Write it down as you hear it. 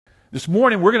This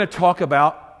morning, we're going to talk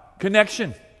about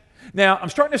connection. Now, I'm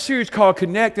starting a series called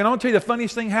Connect, and I want to tell you the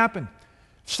funniest thing happened.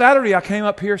 Saturday, I came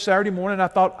up here Saturday morning, and I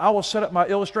thought, I will set up my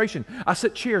illustration. I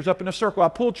set chairs up in a circle. I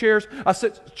pulled chairs. I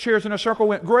set chairs in a circle.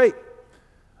 Went great.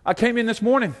 I came in this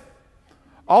morning.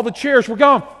 All the chairs were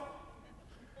gone.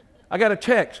 I got a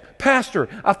text. Pastor,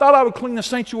 I thought I would clean the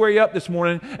sanctuary up this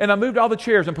morning, and I moved all the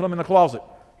chairs and put them in the closet.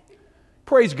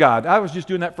 Praise God. I was just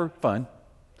doing that for fun.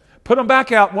 Put them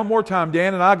back out one more time,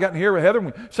 Dan, and I got in here with Heather, and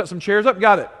we set some chairs up,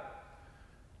 got it.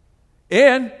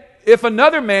 And if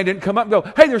another man didn't come up and go,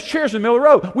 hey, there's chairs in the middle of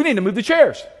the road. We need to move the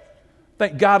chairs.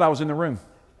 Thank God I was in the room.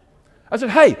 I said,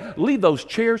 hey, leave those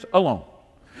chairs alone.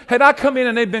 Had I come in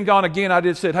and they'd been gone again, I'd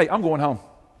have said, hey, I'm going home.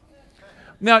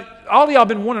 Now, all of y'all have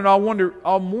been wondering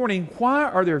all morning, why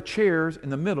are there chairs in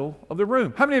the middle of the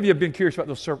room? How many of you have been curious about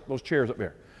those chairs up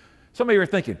there? Some of you are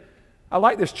thinking, I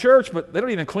like this church, but they don't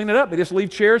even clean it up. They just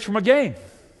leave chairs from a game.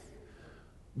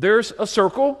 There's a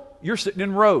circle. You're sitting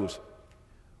in rows.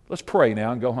 Let's pray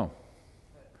now and go home.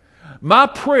 My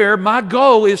prayer, my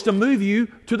goal is to move you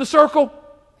to the circle.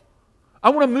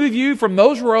 I want to move you from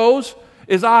those rows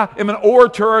as I am an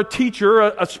orator, a teacher,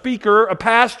 a speaker, a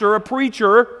pastor, a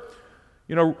preacher.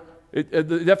 You know,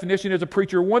 the definition is a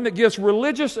preacher, one that gives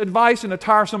religious advice in a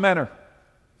tiresome manner.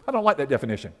 I don't like that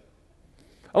definition.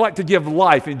 I like to give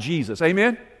life in Jesus.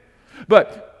 Amen?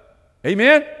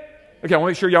 Amen? Okay, I want to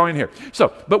make sure y'all are in here.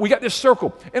 But we got this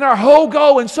circle. And our whole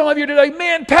goal, and some of you today,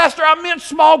 man, Pastor, I'm in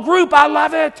small group. I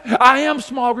love it. I am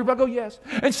small group. I go, yes.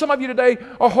 And some of you today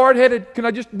are hard-headed. Can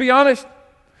I just be honest?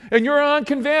 And you're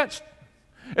unconvinced.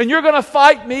 And you're going to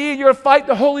fight me, and you're going to fight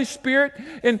the Holy Spirit.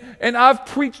 And I've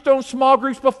preached on small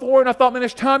groups before, and I thought, man,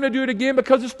 it's time to do it again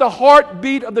because it's the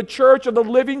heartbeat of the church of the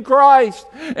living Christ.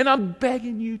 And I'm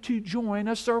begging you to join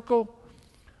a circle.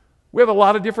 We have a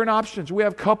lot of different options. We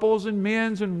have couples and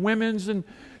men's and women's and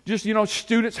just,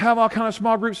 students have all kind of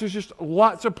small groups. There's just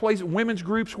lots of places, women's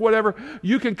groups, whatever.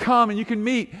 You can come and you can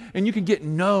meet and you can get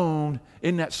known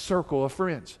in that circle of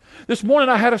friends. This morning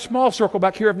I had a small circle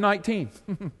back here of 19.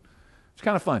 It's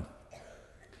kind of fun.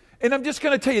 And I'm just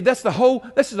going to tell you, this is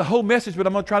the whole message, but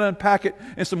I'm going to try to unpack it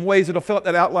in some ways that'll fill up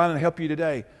that outline and help you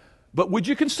today. But would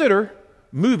you consider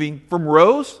moving from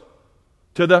rows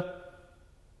to the...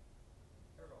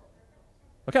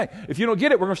 Okay, if you don't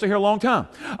get it, we're going to stay here a long time.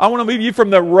 I want to move you from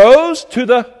the rows to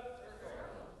the...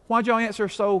 Why'd y'all answer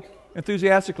so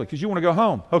enthusiastically? Because you want to go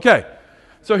home. Okay,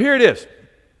 so here it is.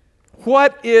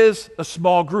 What is a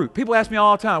small group? People ask me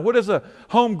all the time, what is a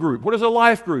home group? What is a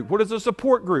life group? What is a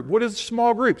support group? What is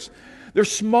small groups? They're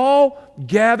small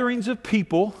gatherings of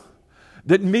people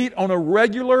that meet on a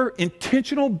regular,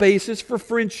 intentional basis for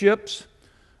friendships,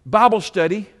 Bible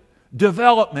study,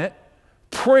 development,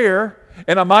 prayer,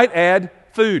 and I might add,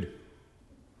 food.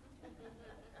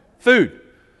 Food.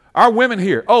 Our women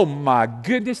here, oh my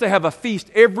goodness, they have a feast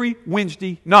every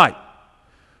Wednesday night.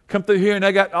 Come through here and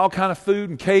they got all kind of food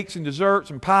and cakes and desserts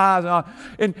and pies and all.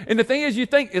 And the thing is, you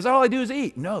think, is all they do is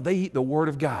eat. No, they eat the Word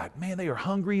of God. Man, they are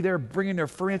hungry. They're bringing their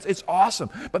friends. It's awesome.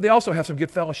 But they also have some good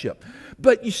fellowship.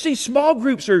 But you see, small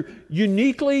groups are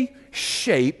uniquely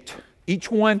shaped.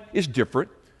 Each one is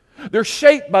different. They're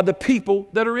shaped by the people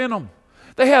that are in them.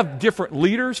 They have different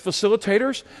leaders,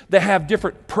 facilitators. They have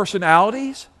different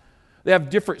personalities. They have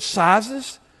different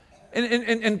sizes.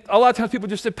 And a lot of times people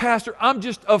just say, Pastor, I'm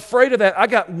just afraid of that. I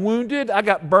got wounded. I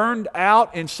got burned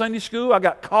out in Sunday school. I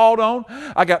got called on.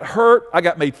 I got hurt. I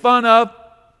got made fun of.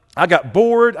 I got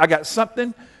bored. I got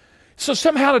something. So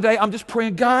somehow today I'm just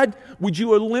praying, God, would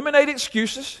you eliminate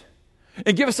excuses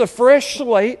and give us a fresh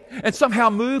slate and somehow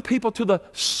move people to the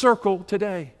circle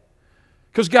today?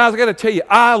 Because guys, I got to tell you,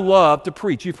 I love to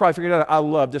preach. You've probably figured out I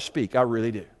love to speak. I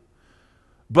really do.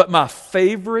 But my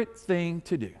favorite thing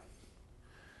to do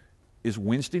is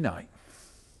Wednesday night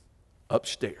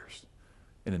upstairs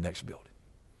in the next building.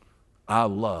 I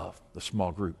love the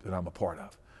small group that I'm a part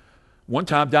of. One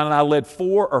time, Don and I led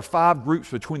 4 or 5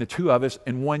 groups between the two of us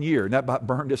in 1 year, and that about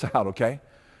burned us out, okay?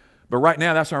 But right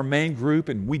now, that's our main group,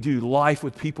 and we do life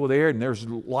with people there, and there's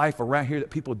life around here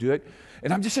that people do it.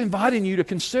 And I'm just inviting you to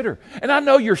consider. And I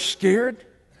know you're scared.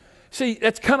 See,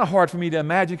 that's kind of hard for me to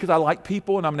imagine because I like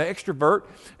people and I'm an extrovert.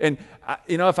 And,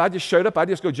 if I just showed up, I'd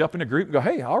just go jump in a group and go,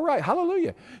 hey, all right,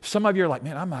 hallelujah. Some of you are like,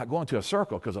 man, I'm not going to a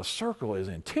circle because a circle is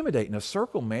intimidating. A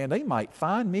circle, man, they might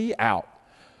find me out.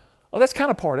 Well, that's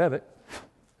kind of part of it.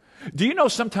 Do you know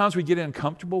sometimes we get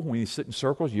uncomfortable when we sit in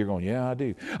circles? You're going, yeah, I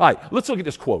do. All right, let's look at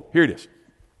this quote. Here it is.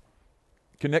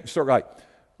 Connect circle. Right.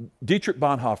 Dietrich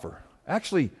Bonhoeffer.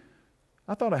 Actually,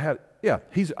 I thought I had Yeah,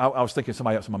 I was thinking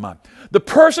somebody else in my mind. The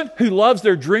person who loves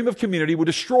their dream of community will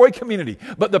destroy community,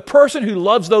 but the person who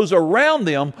loves those around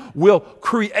them will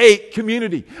create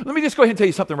community. Let me just go ahead and tell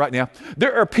you something right now.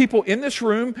 There are people in this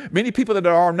room, many people that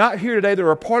are not here today, that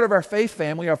are a part of our faith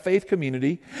family, our faith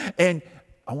community, and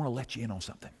I want to let you in on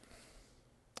something.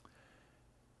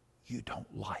 You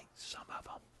don't like some of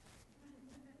them.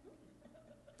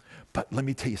 But let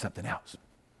me tell you something else.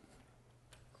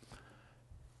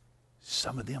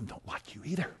 Some of them don't like you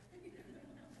either.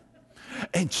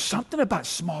 And something about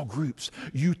small groups,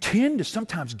 you tend to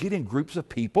sometimes get in groups of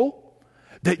people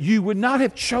that you would not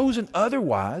have chosen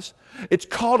otherwise. It's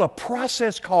called a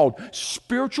process called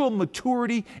spiritual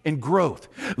maturity and growth.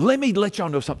 Let me let y'all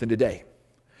know something today.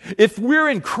 If we're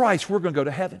in Christ, we're going to go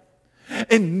to heaven.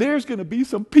 And there's going to be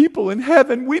some people in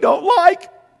heaven we don't like.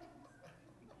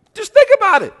 Just think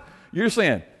about it. You're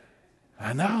saying,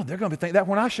 I know, they're going to think that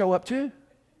when I show up too.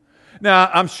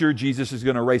 Now, I'm sure Jesus is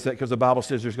going to erase that because the Bible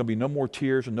says there's going to be no more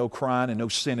tears and no crying and no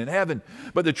sin in heaven.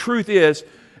 But the truth is,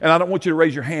 and I don't want you to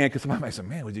raise your hand because somebody might say,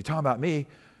 man, was he talking about me?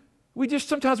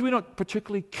 Sometimes we don't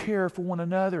particularly care for one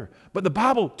another. But the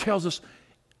Bible tells us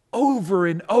over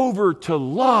and over to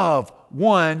love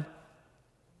one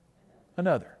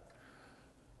another.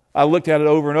 I looked at it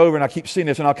over and over, and I keep seeing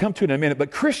this, and I'll come to it in a minute. But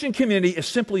Christian community is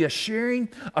simply a sharing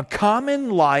a common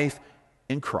life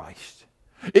in Christ.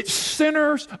 It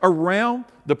centers around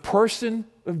the person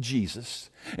of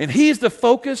Jesus. And He's the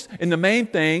focus and the main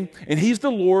thing, and He's the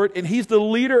Lord, and He's the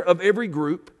leader of every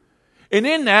group. And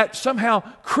in that, somehow,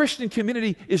 Christian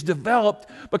community is developed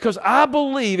because I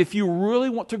believe if you really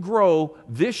want to grow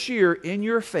this year in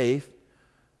your faith,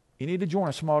 you need to join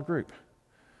a small group.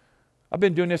 I've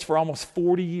been doing this for almost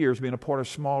 40 years, being a part of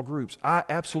small groups. I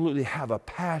absolutely have a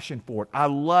passion for it. I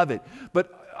love it.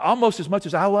 But almost as much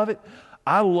as I love it,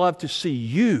 I love to see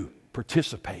you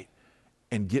participate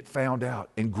and get found out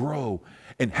and grow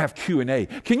and have Q&A.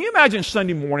 Can you imagine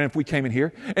Sunday morning if we came in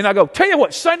here and I go, tell you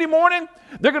what, Sunday morning,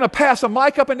 they're going to pass a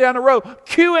mic up and down the road.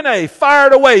 Q&A, fire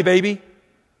it away, baby.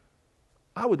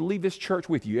 I would leave this church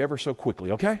with you ever so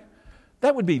quickly, okay?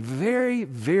 That would be very,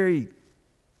 very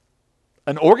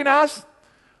unorganized,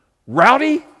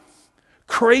 rowdy,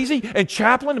 crazy. And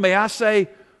Chaplain, may I say,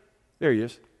 there he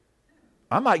is,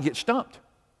 I might get stumped.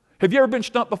 Have you ever been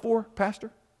stumped before,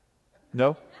 Pastor?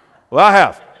 No? Well, I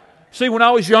have. See, when I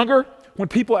was younger, when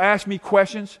people asked me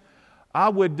questions, I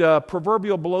would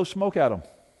proverbial blow smoke at them.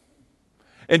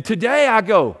 And today I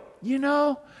go,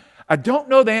 I don't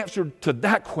know the answer to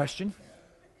that question.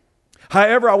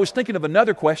 However, I was thinking of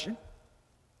another question.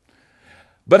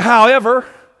 But however,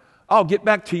 I'll get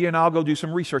back to you and I'll go do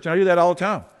some research. And I do that all the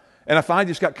time. And I finally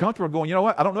just got comfortable going, you know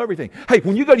what? I don't know everything. Hey,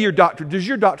 when you go to your doctor, does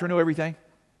your doctor know everything?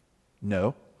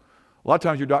 No. A lot of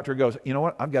times your doctor goes, you know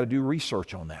what? I've got to do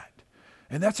research on that.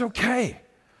 And that's okay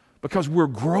because we're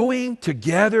growing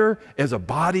together as a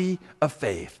body of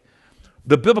faith.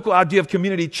 The biblical idea of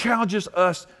community challenges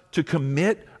us to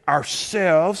commit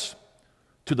ourselves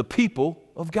to the people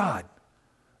of God.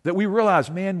 That we realize,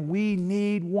 man, we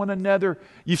need one another.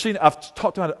 You've seen, I've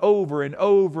talked about it over and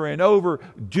over and over,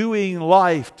 doing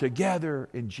life together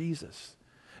in Jesus.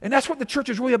 And that's what the church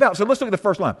is really about. So let's look at the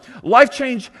first line. Life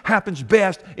change happens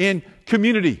best in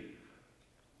community.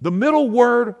 The middle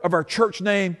word of our church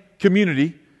name,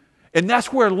 community, and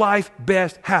that's where life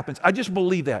best happens. I just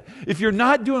believe that. If you're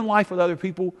not doing life with other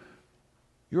people,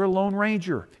 you're a lone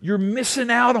ranger. You're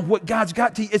missing out on what God's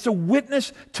got to you. It's a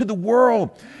witness to the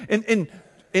world.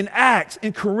 In Acts,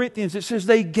 in Corinthians, it says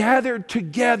they gathered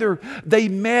together. They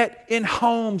met in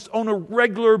homes on a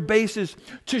regular basis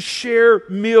to share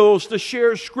meals, to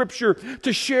share scripture,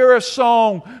 to share a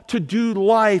song, to do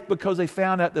life because they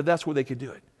found out that that's where they could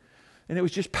do it. And it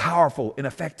was just powerful and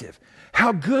effective.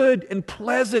 How good and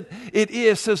pleasant it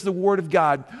is, says the Word of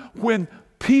God, when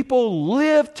people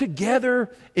live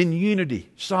together in unity.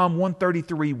 Psalm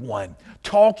 133:1.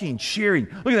 Talking, sharing.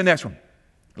 Look at the next one.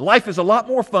 Life is a lot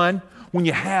more fun when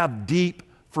you have deep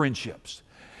friendships.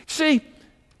 See,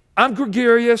 I'm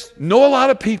gregarious, know a lot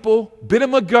of people, been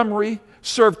in Montgomery,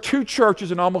 served 2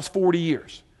 churches in almost 40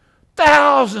 years.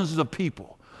 Thousands of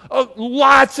people,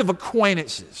 lots of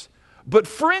acquaintances. But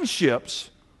friendships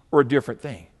are a different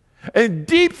thing. And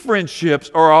deep friendships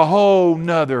are a whole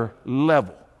nother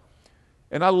level.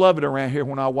 And I love it around here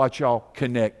when I watch y'all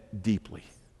connect deeply.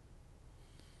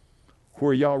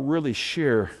 Where y'all really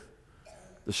share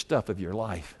the stuff of your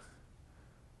life.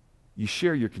 You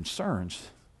share your concerns.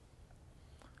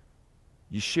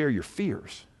 You share your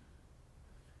fears.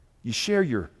 You share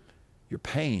your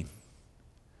pain.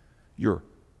 You're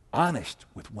honest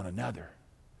with one another.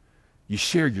 You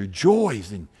share your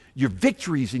joys and your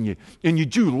victories, and you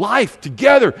do life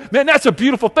together. Man, that's a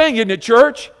beautiful thing, isn't it,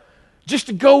 church? Just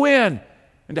to go in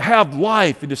and to have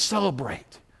life and to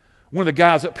celebrate. One of the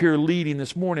guys up here leading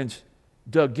this morning's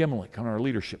Doug Gimelick on our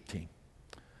leadership team.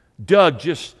 Doug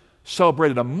just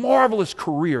celebrated a marvelous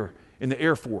career in the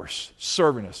Air Force,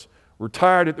 serving us.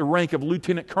 Retired at the rank of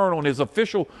lieutenant colonel, and his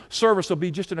official service will be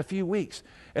just in a few weeks.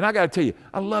 And I got to tell you,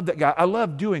 I love that guy. I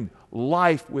love doing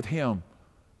life with him.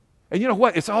 And you know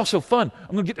what? It's also fun.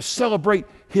 I'm going to get to celebrate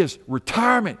his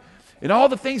retirement and all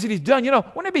the things that he's done. You know,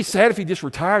 wouldn't it be sad if he just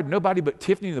retired and nobody but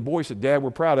Tiffany and the boys said, Dad,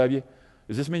 we're proud of you.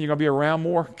 Does this mean you're going to be around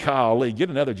more? Golly, get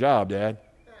another job, Dad.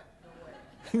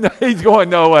 No, he's going,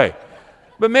 no way.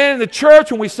 But man, in the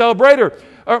church, when we celebrate her,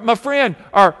 my friend,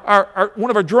 one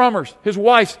of our drummers, his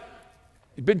wife's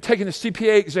been taking the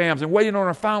CPA exams and waiting on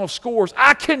her final scores.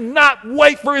 I cannot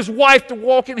wait for his wife to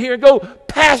walk in here and go,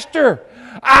 Pastor,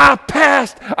 I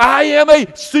passed. I am a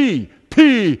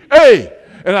CPA.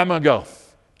 And I'm going to go,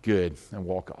 good, and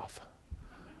walk off.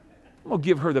 I'm going to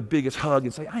give her the biggest hug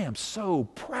and say, I am so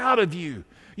proud of you.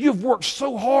 You've worked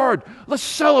so hard. Let's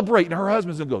celebrate. And her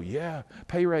husband's going to go, yeah,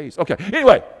 pay raise. Okay,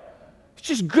 anyway, it's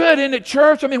just good, isn't it,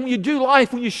 church? I mean, when you do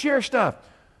life, when you share stuff,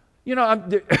 you know,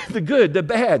 the good, the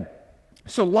bad.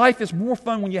 So life is more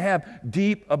fun when you have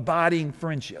deep, abiding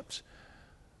friendships.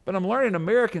 But I'm learning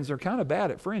Americans are kind of bad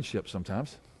at friendships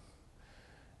sometimes.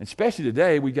 And especially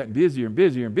today, we've gotten busier and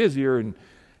busier and busier,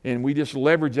 and we just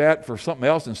leverage that for something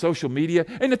else in social media.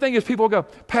 And the thing is, people go,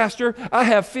 Pastor, I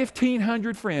have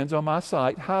 1,500 friends on my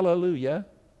site. Hallelujah.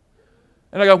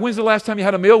 And I go, when's the last time you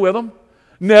had a meal with them?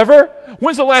 Never.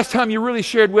 When's the last time you really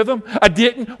shared with them? I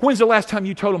didn't. When's the last time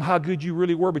you told them how good you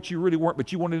really were, but you really weren't,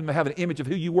 but you wanted them to have an image of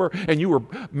who you were, and you were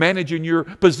managing your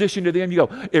position to them? You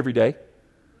go, every day.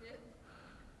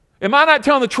 Am I not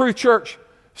telling the truth, church?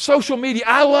 Social media,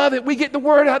 I love it. We get the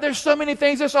word out. There's so many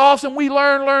things that's awesome. We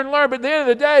learn. But at the end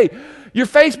of the day, your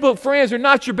Facebook friends are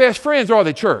not your best friends, are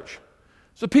they, church?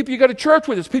 So people you go to church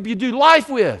with, it's people you do life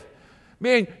with.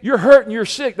 Man, you're hurt and you're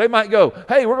sick. They might go,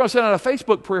 hey, we're going to send out a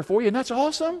Facebook prayer for you, and that's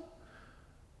awesome.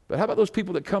 But how about those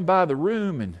people that come by the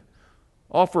room and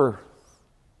offer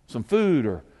some food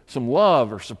or some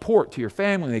love or support to your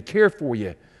family, and they care for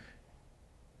you?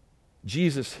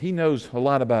 Jesus, he knows a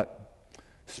lot about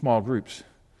small groups.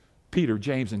 Peter,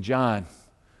 James, and John,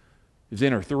 his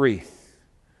inner three.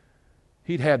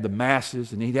 He'd have the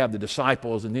masses, and he'd have the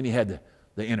disciples, and then he had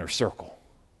the inner circle.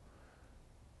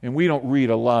 And we don't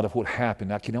read a lot of what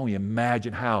happened. I can only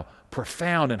imagine how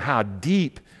profound and how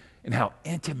deep and how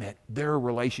intimate their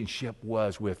relationship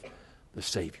was with the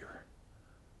Savior,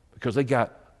 because they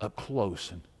got up close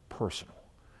and personal.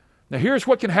 Now here's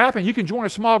what can happen. You can join a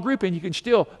small group and you can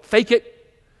still fake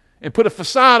it and put a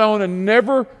facade on and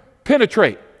never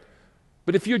penetrate.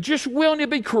 But if you're just willing to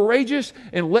be courageous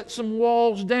and let some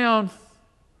walls down,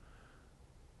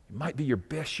 it might be your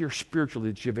best year spiritually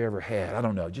that you've ever had. I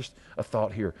don't know, just a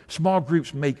thought here. Small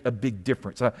groups make a big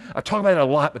difference. I talk about it a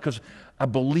lot because I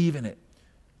believe in it.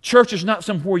 Church is not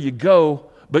somewhere you go,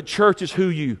 but church is who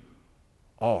you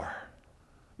are.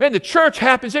 Man, the church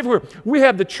happens everywhere. We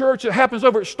have the church that happens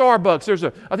over at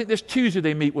Starbucks. I think this Tuesday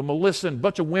they meet with Melissa and a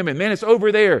bunch of women. Man, it's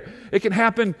over there. It can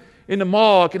happen in the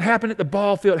mall. It can happen at the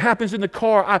ball field. It happens in the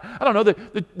car. I don't know.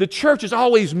 The church is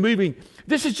always moving.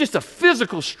 This is just a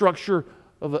physical structure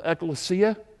of the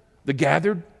ecclesia, the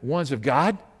gathered ones of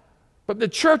God. But the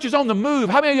church is on the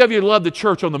move. How many of you love the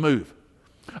church on the move?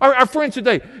 Our friends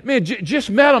today, man,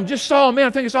 just met them, just saw them, man, I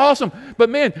think it's awesome. But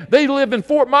man, they live in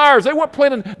Fort Myers. They weren't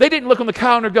planning, they didn't look on the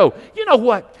calendar and go, you know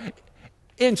what?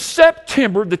 In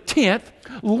September the 10th,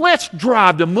 let's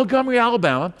drive to Montgomery,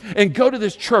 Alabama and go to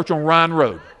this church on Ryan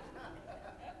Road.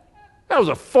 That was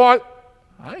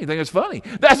I didn't think it was funny.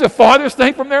 That's the farthest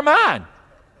thing from their mind.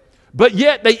 But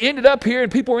yet they ended up here,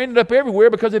 and people ended up everywhere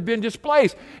because they've been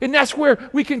displaced. And that's where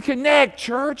we can connect,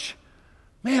 church.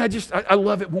 Man, I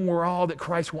love it when we're all that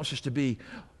Christ wants us to be.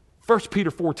 1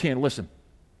 Peter 4:10, listen.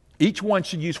 Each one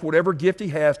should use whatever gift he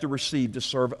has to receive to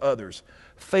serve others,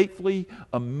 faithfully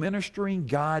administering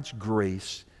God's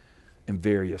grace in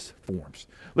various forms.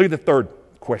 Look at the third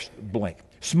question, blank.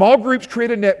 Small groups create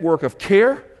a network of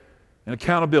care and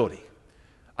accountability.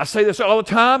 I say this all the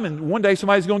time, and one day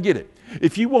somebody's going to get it.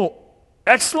 If you want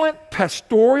excellent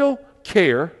pastoral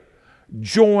care,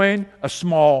 join a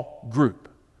small group.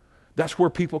 That's where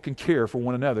people can care for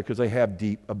one another because they have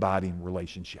deep, abiding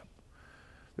relationship.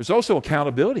 There's also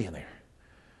accountability in there.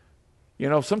 You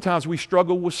know, sometimes we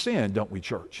struggle with sin, don't we,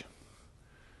 church?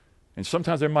 And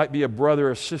sometimes there might be a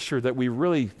brother or sister that we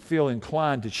really feel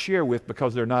inclined to share with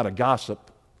because they're not a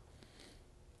gossip.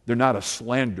 They're not a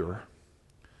slanderer.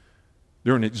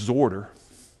 They're an exhorter.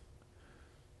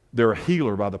 They're a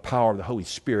healer by the power of the Holy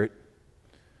Spirit,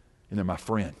 and they're my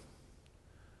friend.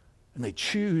 And they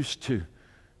choose to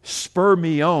spur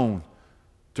me on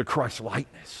to Christ's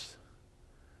likeness.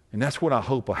 And that's what I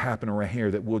hope will happen around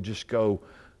here, that we'll just go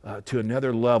to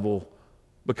another level.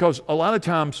 Because a lot of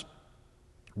times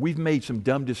we've made some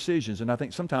dumb decisions, and I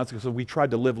think sometimes because we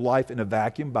tried to live life in a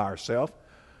vacuum by ourselves,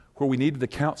 where we needed the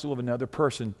counsel of another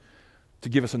person to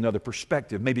give us another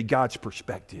perspective, maybe God's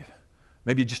perspective,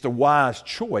 maybe just a wise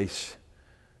choice.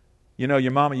 You know,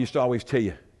 your mama used to always tell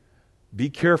you, be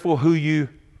careful who you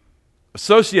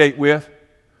associate with,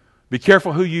 be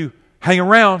careful who you hang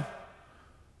around.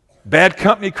 Bad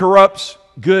company corrupts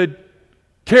good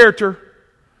character.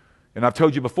 And I've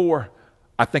told you before,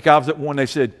 I think I was at one, they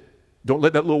said, don't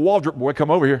let that little Waldrop boy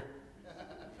come over here.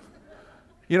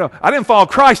 You know, I didn't follow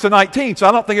Christ to 19, so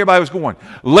I don't think everybody was going,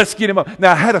 let's get him up.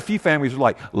 Now, I had a few families who were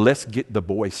like, let's get the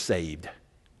boy saved.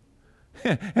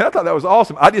 And I thought that was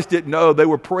awesome. I just didn't know they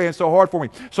were praying so hard for me.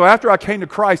 So after I came to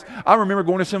Christ, I remember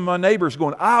going to some of my neighbors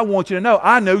going, I want you to know,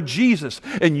 I know Jesus,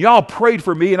 and y'all prayed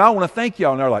for me, and I want to thank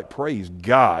y'all. And they're like, praise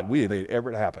God. We didn't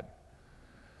ever happen.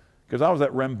 Because I was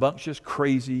that rambunctious,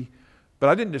 crazy, but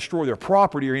I didn't destroy their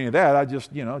property or any of that. I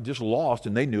just, just lost,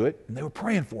 and they knew it, and they were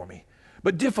praying for me.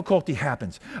 But difficulty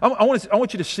happens. I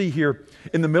want you to see here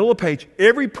in the middle of the page,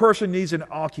 every person needs an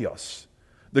oikos.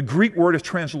 The Greek word is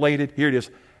translated, here it is,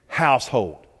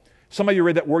 household. Some of you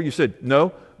read that word, you said,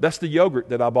 no, that's the yogurt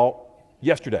that I bought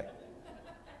yesterday.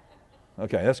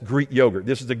 Okay, that's Greek yogurt.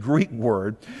 This is the Greek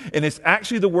word. And it's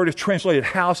actually the word is translated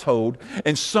household.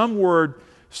 And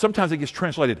sometimes it gets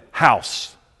translated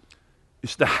house.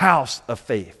 It's the house of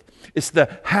faith. It's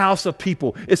the house of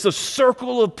people. It's a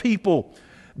circle of people.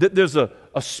 That there's a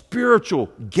spiritual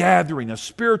gathering, a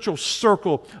spiritual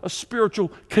circle, a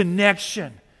spiritual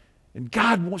connection. And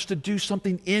God wants to do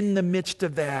something in the midst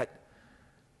of that.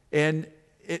 And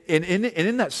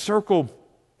in that circle,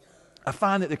 I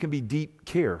find that there can be deep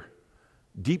care,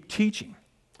 deep teaching,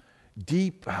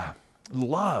 deep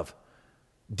love,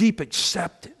 deep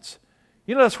acceptance.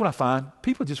 You know, that's what I find.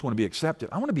 People just want to be accepted.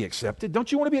 I want to be accepted.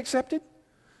 Don't you want to be accepted?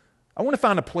 I want to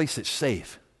find a place that's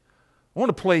safe. I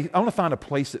want to find a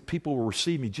place that people will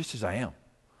receive me just as I am.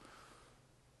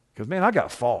 Because, man, I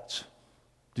got faults.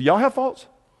 Do y'all have faults?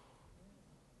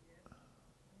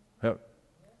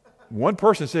 One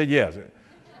person said yes.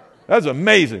 That's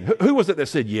amazing. Who was it that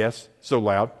said yes so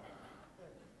loud?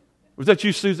 Was that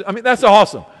you, Susan? I mean, that's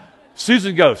awesome.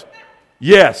 Susan goes,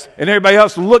 yes. And everybody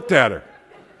else looked at her.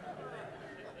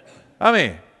 I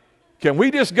mean, can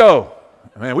we just go?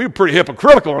 Man, we were pretty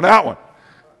hypocritical on that one.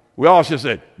 We all just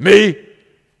said, me.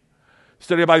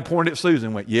 Instead, everybody pointed at Susan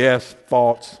and went, yes,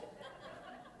 faults.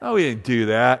 No, we didn't do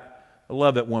that. I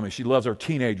love that woman. She loves our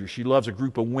teenagers. She loves a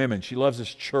group of women. She loves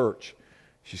this church.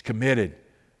 She's committed.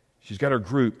 She's got her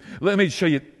group. Let me show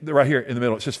you right here in the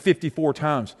middle. It says 54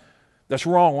 times. That's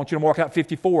wrong. I want you to mark out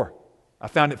 54. I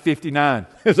found it 59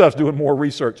 as I was doing more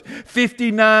research.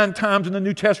 59 times in the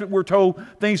New Testament we're told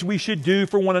things we should do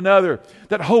for one another.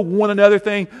 That whole one another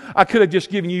thing, I could have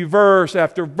just given you verse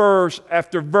after verse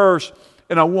after verse,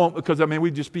 and I won't because,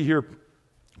 we'd just be here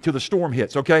till the storm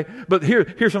hits, okay? But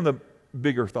here's some of the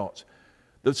bigger thoughts.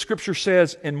 The Scripture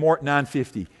says in Mark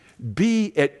 9:50,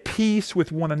 be at peace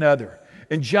with one another.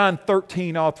 In John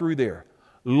 13, all through there,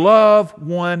 love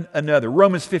one another.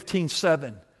 Romans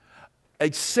 15:7.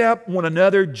 Accept one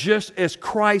another just as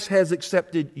Christ has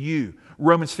accepted you.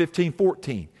 Romans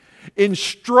 15:14.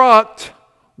 Instruct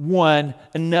one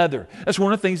another. That's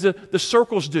one of the things that the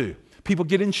circles do. People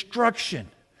get instruction.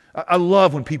 I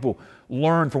love when people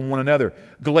learn from one another.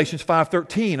 Galatians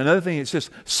 5:13. Another thing, it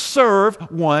says, serve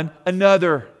one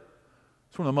another.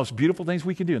 It's one of the most beautiful things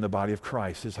we can do in the body of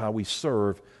Christ is how we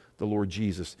serve the Lord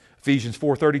Jesus. Ephesians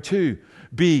 4:32.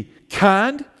 Be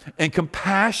kind and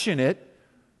compassionate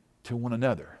to one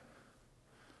another.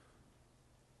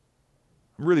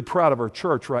 I'm really proud of our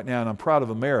church right now, and I'm proud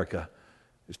of America.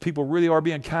 As people really are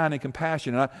being kind and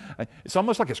compassionate. It's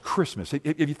almost like it's Christmas. Have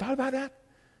you thought about that?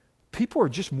 People are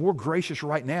just more gracious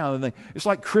right now than it's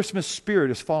like Christmas spirit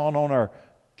has fallen on our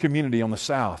community on the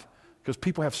South because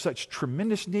people have such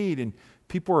tremendous need and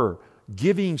people are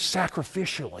giving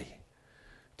sacrificially.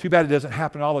 Too bad it doesn't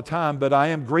happen all the time, but I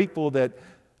am grateful that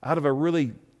out of a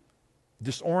really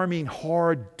disarming,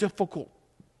 hard, difficult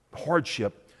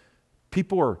hardship,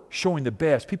 people are showing the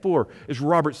best. People are, as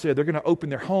Robert said, they're going to open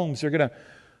their homes. They're going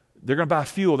to buy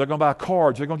fuel. They're going to buy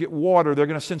cards. They're going to get water. They're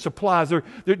going to send supplies. They're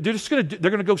going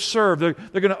to go serve. They're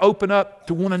going to open up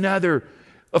to one another.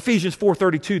 Ephesians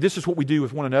 4:32. This is what we do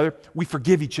with one another. We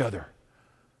forgive each other.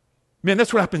 Man,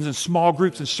 that's what happens in small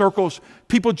groups and circles.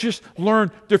 People just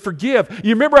learn to forgive.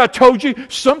 You remember I told you,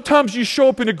 sometimes you show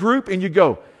up in a group and you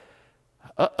go,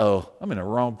 uh-oh, I'm in the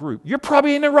wrong group. You're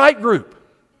probably in the right group.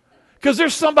 Because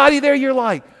there's somebody there you're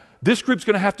like, this group's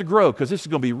going to have to grow because this is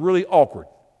going to be really awkward.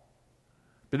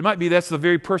 But it might be that's the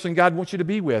very person God wants you to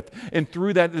be with. And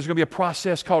through that, there's going to be a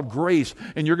process called grace.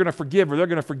 And you're going to forgive, or they're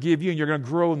going to forgive you, and you're going to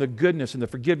grow in the goodness and the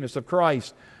forgiveness of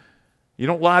Christ. You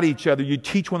don't lie to each other. You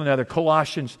teach one another.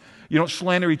 Colossians, you don't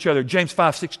slander each other. James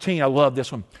 5:16, I love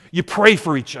this one. You pray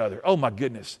for each other. Oh, my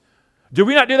goodness. Do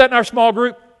we not do that in our small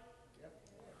group?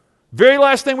 Very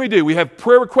last thing we do, we have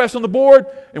prayer requests on the board,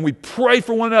 and we pray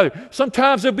for one another.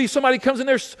 Sometimes there'll be somebody comes in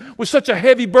there with such a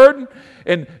heavy burden,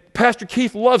 and Pastor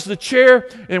Keith loves the chair,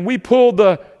 and we pull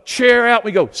the chair out, and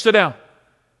we go, sit down.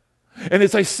 And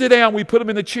as they sit down, we put them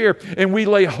in the chair, and we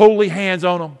lay holy hands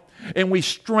on them, and we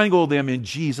strangle them in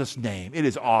Jesus' name. It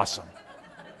is awesome.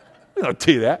 We don't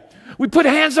do that. We put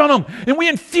hands on them and we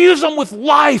infuse them with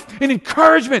life and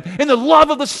encouragement and the love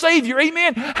of the Savior.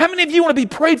 Amen. How many of you want to be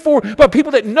prayed for by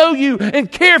people that know you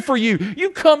and care for you?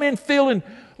 You come in feeling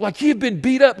like you've been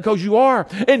beat up because you are.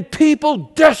 And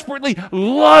people desperately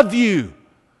love you.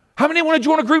 How many want to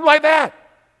join a group like that?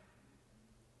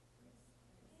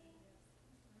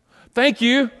 Thank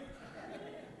you.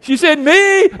 She said, me?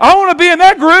 I want to be in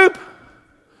that group.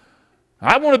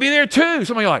 I want to be there too.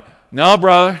 Somebody like, no,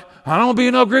 brother. I don't want to be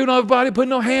in no group, nobody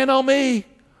putting no hand on me.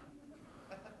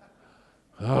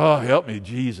 Oh, help me,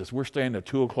 Jesus. We're staying at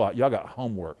 2 o'clock. Y'all got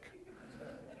homework.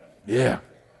 Yeah.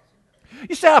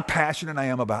 You see how passionate I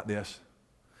am about this?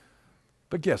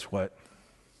 But guess what?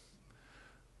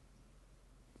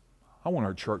 I want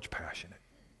our church passionate.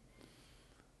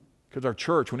 Because our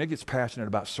church, when it gets passionate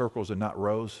about circles and not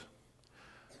rows,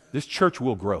 this church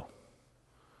will grow.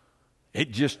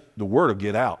 The word will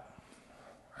get out.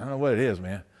 I don't know what it is,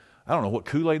 man. I don't know what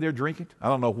Kool-Aid they're drinking. I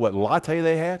don't know what latte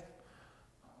they had.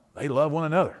 They love one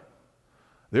another.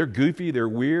 They're goofy. They're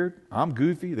weird. I'm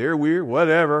goofy. They're weird.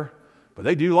 Whatever. But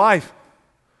they do life.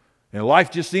 And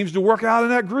life just seems to work out in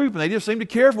that group. And they just seem to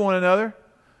care for one another.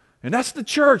 And that's the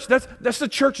church. That's the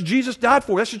church Jesus died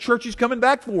for. That's the church He's coming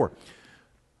back for.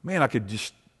 Man, I could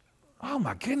just... Oh,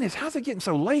 my goodness. How's it getting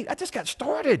so late? I just got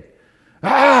started.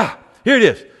 Here it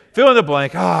is. Fill in the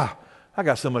blank. I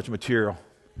got so much material.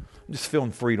 I'm just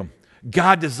feeling freedom.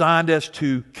 God designed us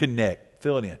to connect.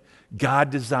 Fill it in. God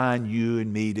designed you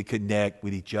and me to connect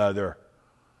with each other.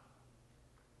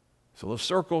 So those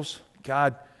circles,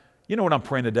 God, you know what I'm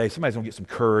praying today? Somebody's going to get some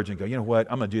courage and go, you know what?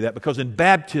 I'm going to do that. Because in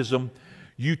baptism,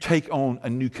 you take on a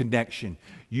new connection.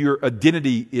 Your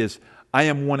identity is, I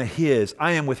am one of His.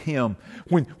 I am with Him.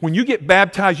 When you get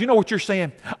baptized, you know what you're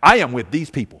saying? I am with these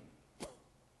people.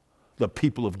 The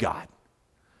people of God.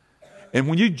 And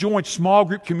when you join small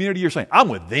group community, you're saying, I'm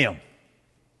with them.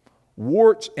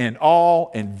 Warts and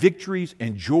all and victories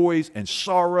and joys and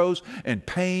sorrows and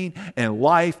pain and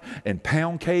life and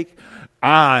pound cake,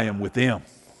 I am with them.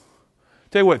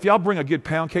 Tell you what, if y'all bring a good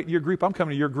pound cake to your group, I'm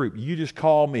coming to your group. You just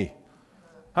call me.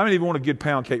 How many of you want a good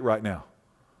pound cake right now?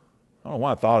 I don't know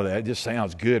why I thought of that. It just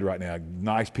sounds good right now. A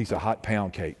nice piece of hot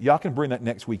pound cake. Y'all can bring that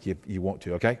next week if you want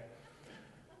to, okay?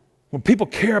 When people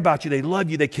care about you, they love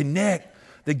you, they connect.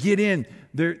 They get in.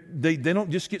 They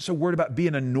don't just get so worried about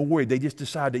being annoyed. They just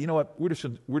decide that, you know what, we're just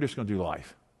going to do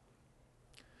life.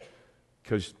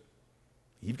 Because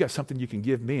you've got something you can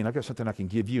give me, and I've got something I can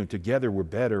give you. And together we're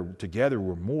better. Together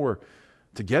we're more.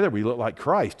 Together we look like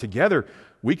Christ. Together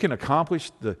we can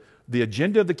accomplish the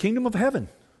agenda of the kingdom of heaven.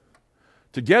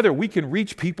 Together we can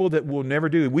reach people that we'll never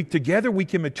do. Together we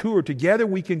can mature. Together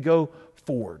we can go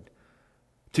forward.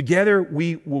 Together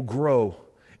we will grow.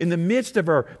 In the midst of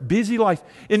our busy life,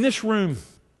 in this room,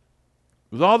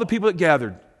 with all the people that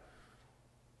gathered,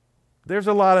 there's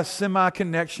a lot of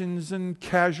semi-connections and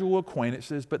casual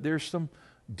acquaintances, but there's some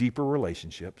deeper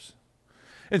relationships.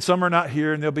 And some are not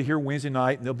here, and they'll be here Wednesday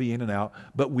night, and they'll be in and out,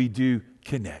 but we do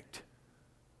connect.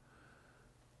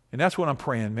 And that's what I'm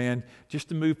praying, man, just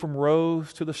to move from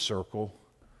rows to the circle.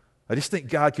 I just think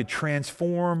God could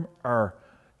transform our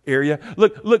area.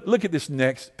 Look at this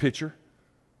next picture.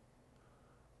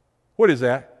 What is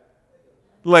that?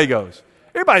 Legos.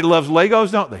 Everybody loves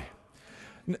Legos, don't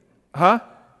they? Huh?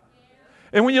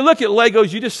 And when you look at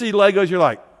Legos, you just see Legos, you're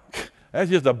like, that's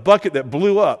just a bucket that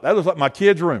blew up. That looks like my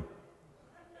kid's room.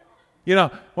 You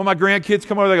know, when my grandkids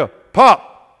come over, they go,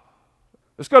 Pop,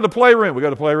 let's go to the playroom. We go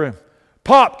to the playroom.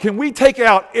 Pop, can we take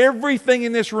out everything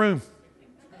in this room?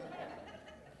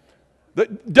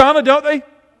 Donna, don't they?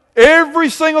 Every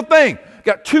single thing.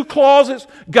 Got 2 closets,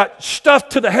 got stuff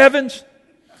to the heavens.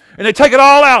 And they take it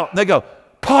all out. And they go,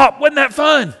 Pop, wasn't that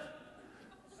fun?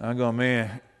 I'm going,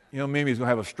 man, You know, Mimi's going to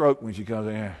have a stroke when she comes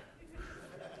in here.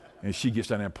 And she gets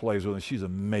down there and plays with them. She's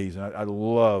amazing. I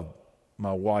love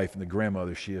my wife and the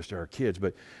grandmother she is to her kids.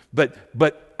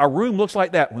 But our room looks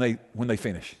like that when they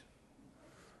finish.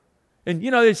 And,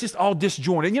 you know, it's just all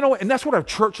disjointed. And, you know, and that's what our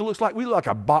church looks like. We look like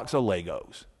a box of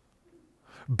Legos.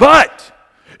 But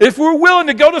if we're willing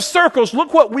to go to circles,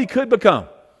 look what we could become.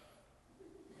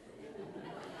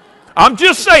 I'm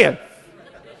just saying.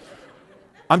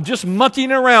 I'm just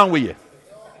monkeying around with you.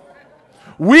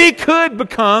 We could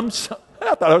become, I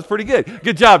thought that was pretty good.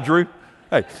 Good job, Drew.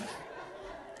 Hey,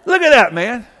 look at that,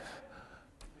 man.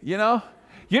 You know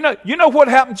what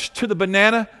happens to the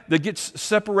banana that gets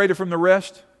separated from the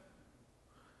rest?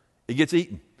 It gets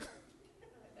eaten.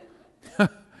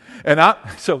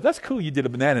 So that's cool you did a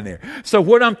banana in there. So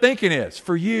what I'm thinking is,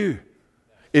 for you,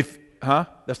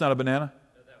 that's not a banana?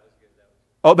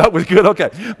 No, that was good. Okay.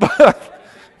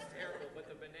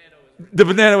 The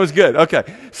banana was good. Okay.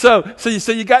 So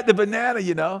you got the banana,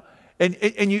 you know,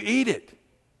 and you eat it.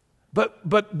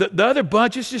 But the other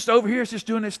bunch is just over here, it's just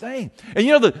doing its thing. And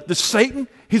you know the Satan,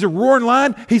 he's a roaring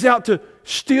lion. He's out to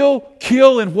steal,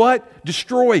 kill, and what?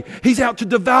 Destroy. He's out to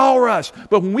devour us.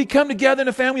 But when we come together in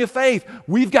a family of faith,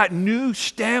 we've got new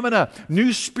stamina,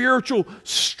 new spiritual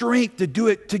strength to do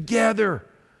it together.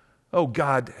 Oh,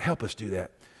 God, help us do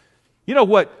that. You know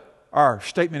what our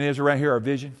statement is around here, our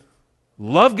vision?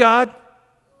 Love God,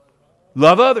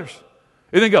 love others.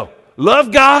 And then go,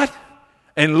 love God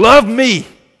and love me.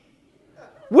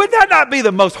 Would that not be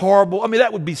the most horrible? I mean,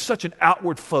 that would be such an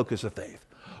outward focus of faith.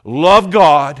 Love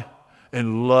God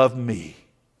and love me.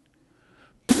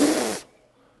 Pfft.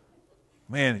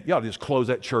 Man, y'all just close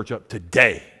that church up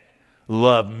today.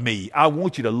 Love me. I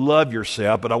want you to love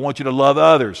yourself, but I want you to love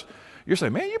others. You're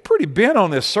saying, man, you're pretty bent on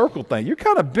this circle thing. You're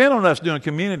kind of bent on us doing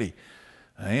community.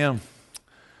 I am,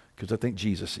 because I think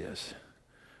Jesus is.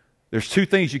 There's two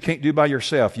things you can't do by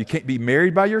yourself. You can't be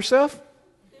married by yourself.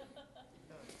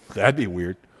 That'd be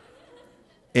weird.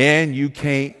 And you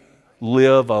can't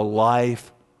live a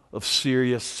life of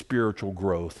serious spiritual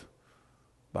growth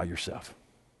by yourself.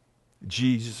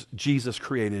 Jesus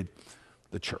created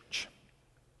the church.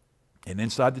 And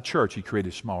inside the church, he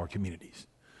created smaller communities.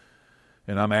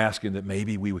 And I'm asking that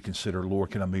maybe we would consider, Lord,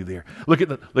 can I move there? Look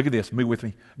at this. Move with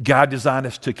me. God designed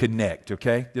us to connect,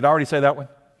 okay? Did I already say that one?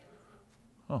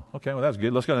 Oh, okay. Well, that's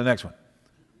good. Let's go to the next one.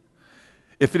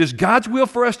 If it is God's will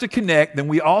for us to connect, then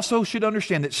we also should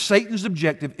understand that Satan's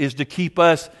objective is to keep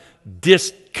us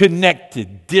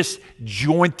disconnected,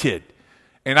 disjointed.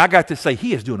 And I got to say,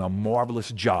 he is doing a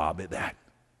marvelous job at that.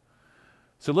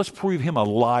 So let's prove him a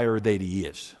liar that he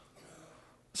is.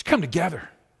 Let's come together.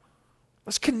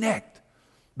 Let's connect.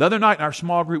 The other night in our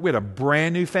small group, we had a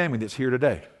brand new family that's here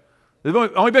today. They've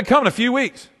only been coming a few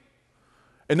weeks.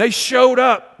 And they showed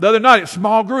up the other night at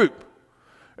small group.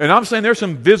 And I'm saying there's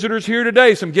some visitors here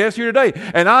today, some guests here today.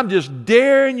 And I'm just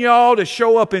daring y'all to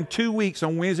show up in 2 weeks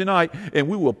on Wednesday night, and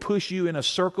we will push you in a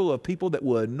circle of people that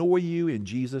will annoy you in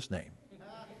Jesus' name.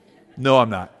 No, I'm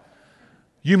not.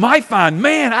 You might find,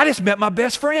 man, I just met my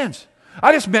best friends.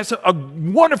 I just met a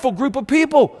wonderful group of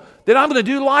people that I'm going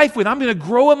to do life with. I'm going to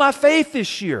grow in my faith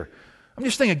this year. I'm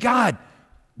just thinking, God,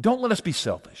 don't let us be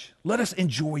selfish. Let us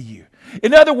enjoy you.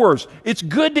 In other words, it's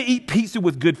good to eat pizza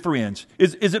with good friends.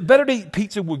 Is it better to eat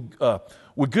pizza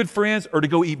with good friends or to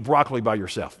go eat broccoli by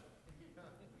yourself?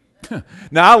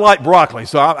 Now, I like broccoli,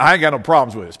 so I ain't got no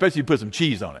problems with it, especially if you put some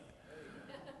cheese on it.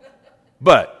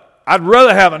 But I'd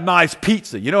rather have a nice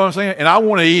pizza, you know what I'm saying? And I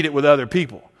want to eat it with other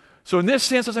people. So in this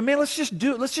sense, I said, man, let's just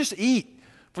do it. Let's just eat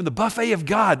from the buffet of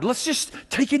God. Let's just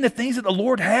take in the things that the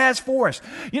Lord has for us.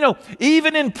 You know,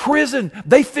 even in prison,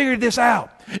 they figured this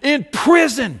out. In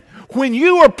prison, when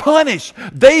you are punished,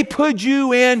 they put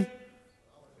you in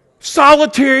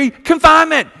solitary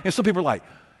confinement. And some people are like,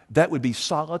 that would be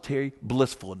solitary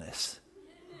blissfulness.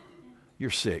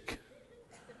 You're sick.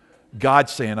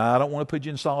 God's saying, I don't want to put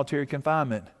you in solitary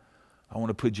confinement. I want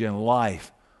to put you in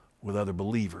life with other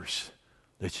believers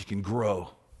that you can grow,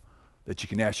 that you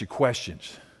can ask your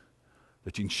questions,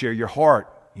 that you can share your heart,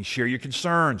 you can share your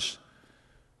concerns,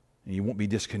 and you won't be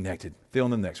disconnected. Fill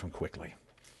in the next one quickly.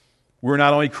 We're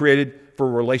not only created for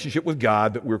a relationship with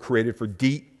God, but we're created for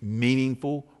deep,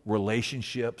 meaningful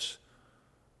relationships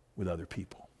with other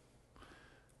people.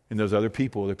 And those other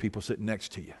people are the people sitting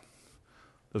next to you.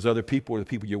 Those other people are the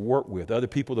people you work with. Other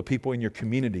people are the people in your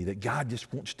community that God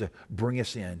just wants to bring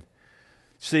us in.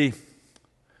 See,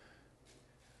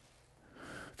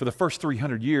 for the first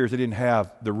 300 years, they didn't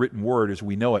have the written word as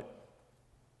we know it.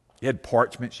 You had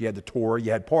parchments, you had the Torah,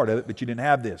 you had part of it, but you didn't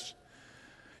have this.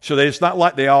 So it's not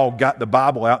like they all got the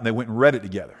Bible out and they went and read it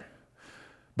together.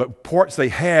 But parts they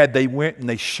had, they went and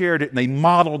they shared it and they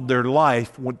modeled their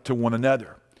life to one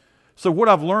another. So what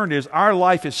I've learned is our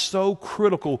life is so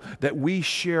critical that we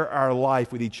share our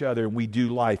life with each other and we do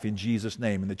life in Jesus'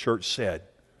 name, and the church said.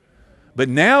 But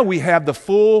now we have the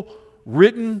full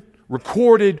written,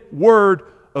 recorded Word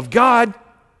of God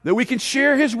that we can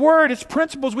share His Word, His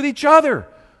principles with each other.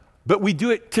 But we do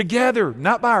it together,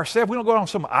 not by ourselves. We don't go on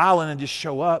some island and just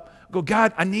show up. Go,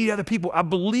 God, I need other people. I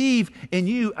believe in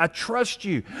you. I trust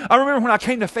you. I remember when I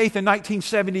came to faith in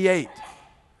 1978.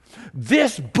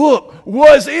 This book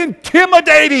was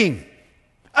intimidating.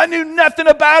 I knew nothing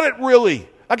about it really.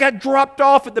 I got dropped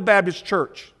off at the Baptist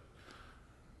church.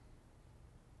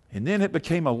 And then it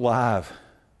became alive.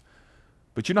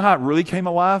 But you know how it really came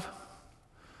alive?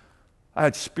 I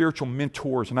had spiritual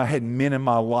mentors and I had men in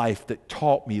my life that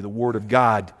taught me the Word of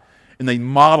God, and they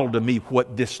modeled to me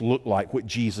what this looked like, what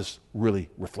Jesus really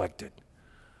reflected.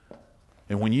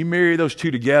 And when you marry those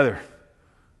two together,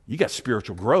 you got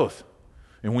spiritual growth.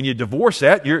 And when you divorce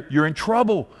that, you're in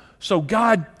trouble. So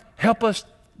God, help us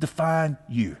define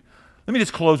you. Let me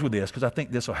just close with this, because I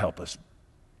think this will help us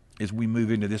as we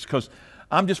move into this, because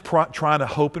I'm just trying to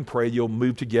hope and pray you'll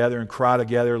move together and cry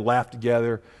together, laugh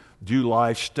together, do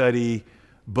life, study,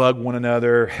 bug one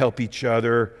another, help each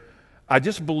other. I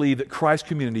just believe that Christ's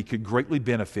community could greatly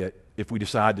benefit if we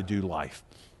decide to do life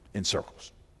in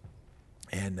circles.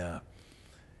 And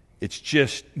it's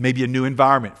just maybe a new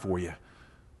environment for you.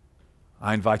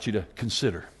 I invite you to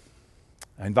consider.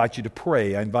 I invite you to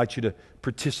pray. I invite you to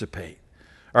participate.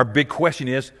 Our big question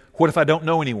is, what if I don't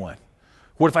know anyone?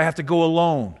 What if I have to go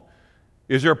alone?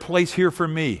 Is there a place here for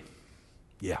me?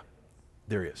 Yeah,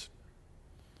 there is.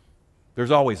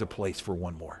 There's always a place for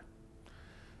one more.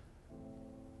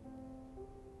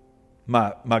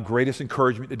 My greatest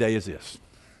encouragement today is this.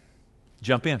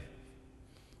 Jump in.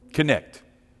 Connect.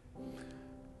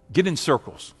 Get in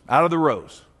circles, out of the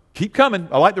rows. Keep coming.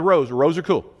 I like the rows. The rows are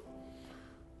cool.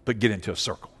 But get into a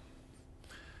circle.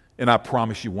 And I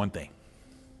promise you one thing.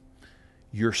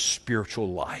 Your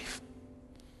spiritual life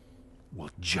will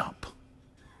jump.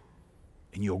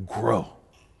 And you'll grow.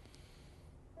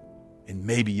 And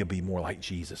maybe you'll be more like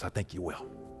Jesus. I think you will.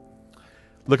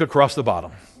 Look across the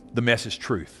bottom. The message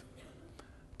truth.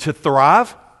 To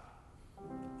thrive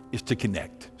is to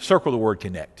connect. Circle the word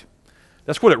connect.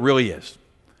 That's what it really is.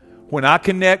 When I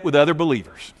connect with other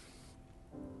believers,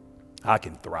 I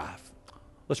can thrive.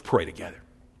 Let's pray together.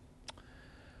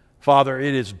 Father,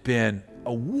 it has been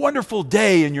a wonderful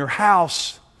day in your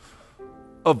house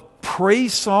of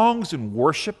praise songs and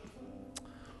worship,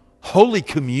 Holy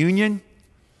Communion,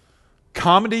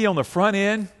 comedy on the front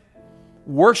end,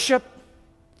 worship,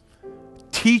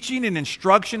 teaching and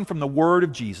instruction from the Word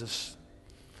of Jesus,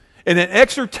 and an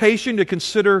exhortation to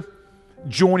consider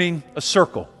joining a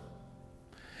circle.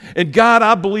 And God,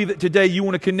 I believe that today you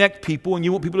want to connect people and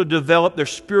you want people to develop their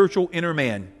spiritual inner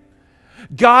man.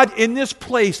 God, in this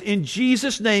place, in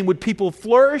Jesus' name, would people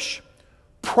flourish,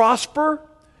 prosper,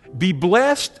 be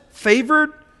blessed,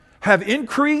 favored, have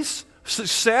increase,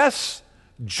 success,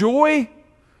 joy,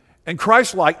 and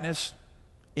Christ-likeness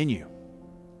in you.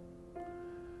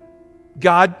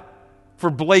 God,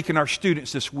 for Blake and our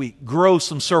students this week, grow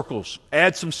some circles,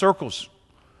 add some circles.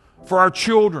 For our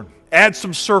children, add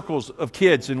some circles of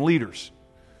kids and leaders.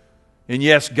 And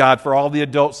yes, God, for all the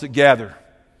adults that gather,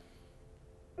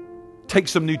 take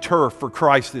some new turf for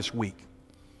Christ this week.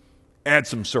 Add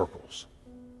some circles.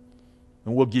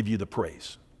 And we'll give you the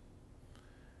praise.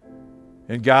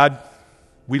 And God,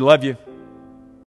 we love you.